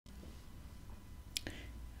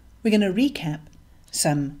we're going to recap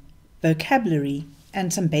some vocabulary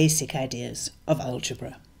and some basic ideas of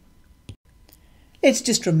algebra. Let's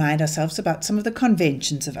just remind ourselves about some of the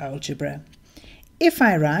conventions of algebra. If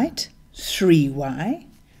I write 3y,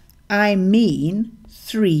 I mean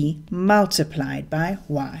 3 multiplied by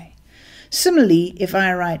y. Similarly, if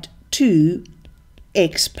I write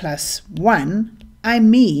 2x plus 1, I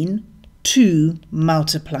mean 2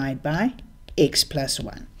 multiplied by x plus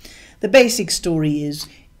 1. The basic story is,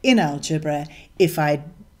 in algebra,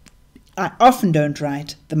 I often don't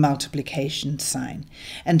write the multiplication sign.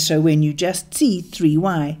 And so when you just see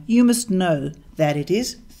 3y, you must know that it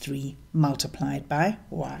is 3 multiplied by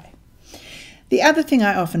y. The other thing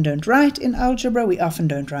I often don't write in algebra,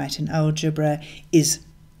 is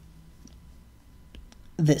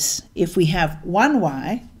this. If we have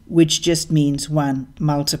 1y, which just means 1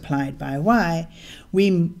 multiplied by y,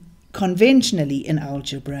 we conventionally in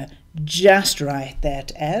algebra just write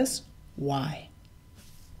that as y.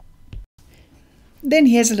 Then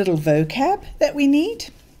here's a little vocab that we need.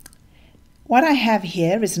 What I have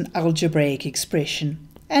here is an algebraic expression,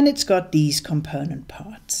 and it's got these component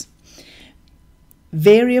parts.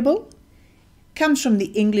 Variable comes from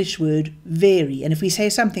the English word vary, and if we say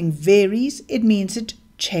something varies, it means it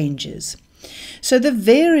changes. So the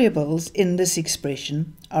variables in this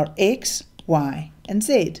expression are x, y, and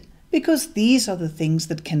z, because these are the things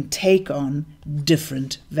that can take on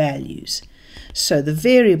different values. So the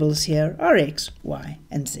variables here are x, y,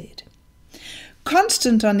 and z.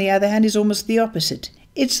 Constant, on the other hand, is almost the opposite.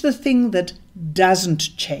 It's the thing that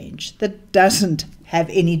doesn't change, that doesn't have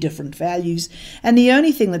any different values, and the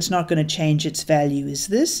only thing that's not going to change its value is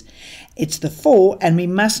this. It's the 4, and we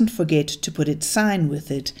mustn't forget to put its sign with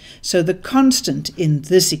it. So the constant in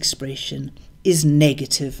this expression is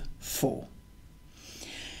negative 4.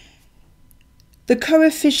 The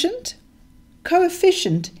coefficient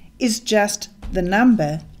is just the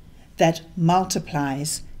number that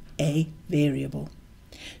multiplies a variable.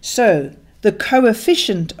 So the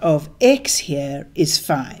coefficient of x here is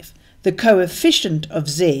 5. The coefficient of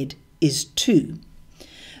z is 2.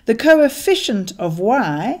 The coefficient of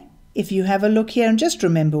y, if you have a look here and just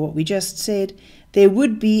remember what we just said, there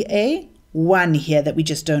would be a 1 here that we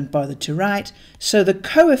just don't bother to write. So the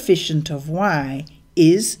coefficient of y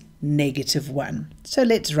is negative 1. So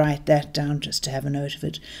let's write that down just to have a note of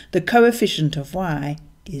it. The coefficient of y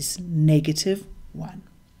is negative 1.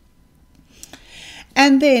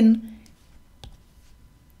 And then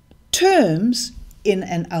terms in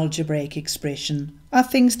an algebraic expression are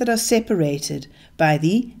things that are separated by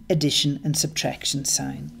the addition and subtraction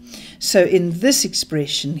sign. So in this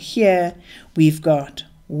expression here, we've got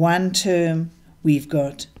 1 term, we've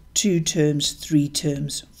got 2 terms, 3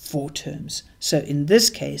 terms, 4 terms. So in this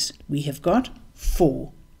case, we have got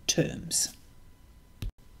 4 terms.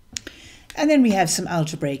 And then we have some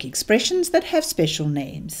algebraic expressions that have special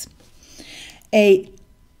names. A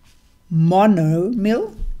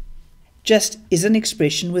monomial just is an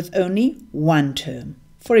expression with only 1 term.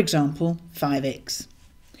 For example, 5x.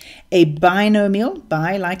 A binomial,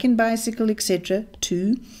 bi like in bicycle, etc.,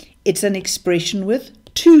 2, it's an expression with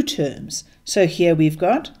 2 terms. So here we've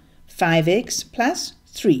got 5x plus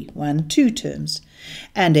 3, 2 terms.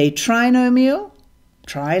 And a trinomial,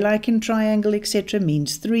 tri like in triangle, etc.,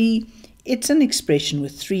 means 3. It's an expression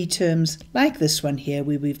with 3 terms, like this one here,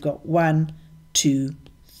 where we've got 1, 2,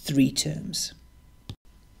 3 terms.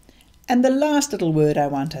 And the last little word I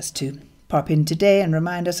want us to pop in today and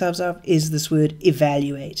remind ourselves of is this word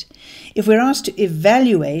evaluate. If we're asked to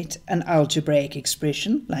evaluate an algebraic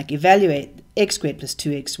expression, like evaluate x squared plus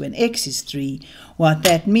 2x when x is 3, what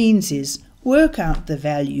that means is work out the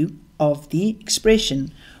value of the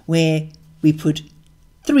expression where we put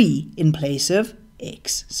 3 in place of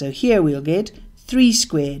x. So here we'll get 3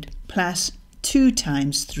 squared plus 2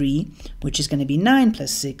 times 3, which is going to be 9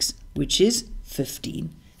 plus 6, which is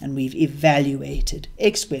 15. And we've evaluated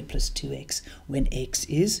x squared plus 2x when x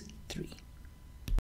is 3.